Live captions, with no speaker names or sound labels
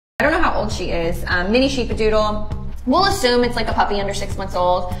I don't know how old she is. Mini Sheepadoodle. We'll assume it's like a puppy under 6 months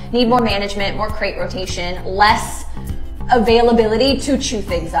old. Need more management, more crate rotation, less availability to chew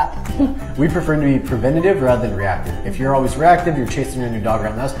things up. We prefer to be preventative rather than reactive. If you're always reactive, you're chasing your dog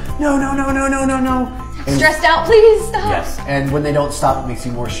around the house. No, no, no, no, no, no, no. And stressed out, please stop. Yes, and when they don't stop, it makes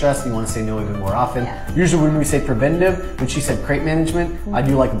you more stressed. You want to say no even more often. Yeah. Usually when we say preventative, when she said crate management, I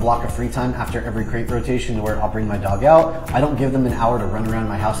do like a block of free time after every crate rotation where I'll bring my dog out. I don't give them an hour to run around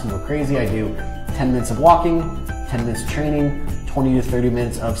my house and go crazy. I do 10 minutes of walking, 10 minutes of training, 20 to 30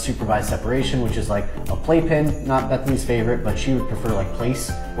 minutes of supervised separation, which is like a playpen, not Bethany's favorite, but she would prefer like place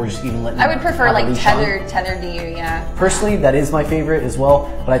or just even let me. I would prefer like tethered to you, yeah. Personally, that is my favorite as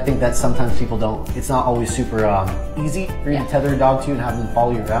well, but I think that sometimes people don't, it's not always super easy for you to tether a dog to and have them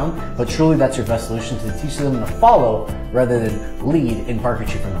follow you around, but truly that's your best solution to teach them to follow rather than lead and bark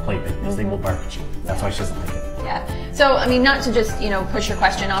at you from the playpen, because they will bark at you. That's why she doesn't like it. Yeah. So, I mean, not to just, push your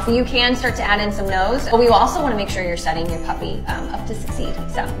question off, you can start to add in some no's, but we also want to make sure you're setting your puppy up to succeed.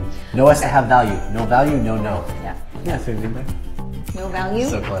 So, no has to have value. No value, no no. Yeah. Yeah, so no value?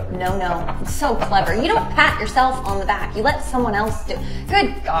 So clever. No, no. It's so clever. You don't pat yourself on the back. You let someone else do.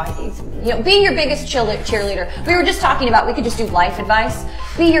 Good God. Be your biggest cheerleader. We were just talking about, we could just do life advice.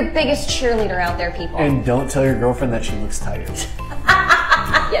 Be your biggest cheerleader out there, people. And don't tell your girlfriend that she looks tired.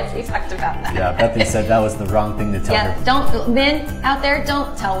 Yes, we talked about that. Yeah, Bethany said that was the wrong thing to tell her. Men out there,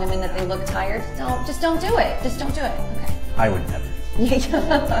 don't tell women that they look tired. Just don't do it. Just don't do it. Okay. I would never.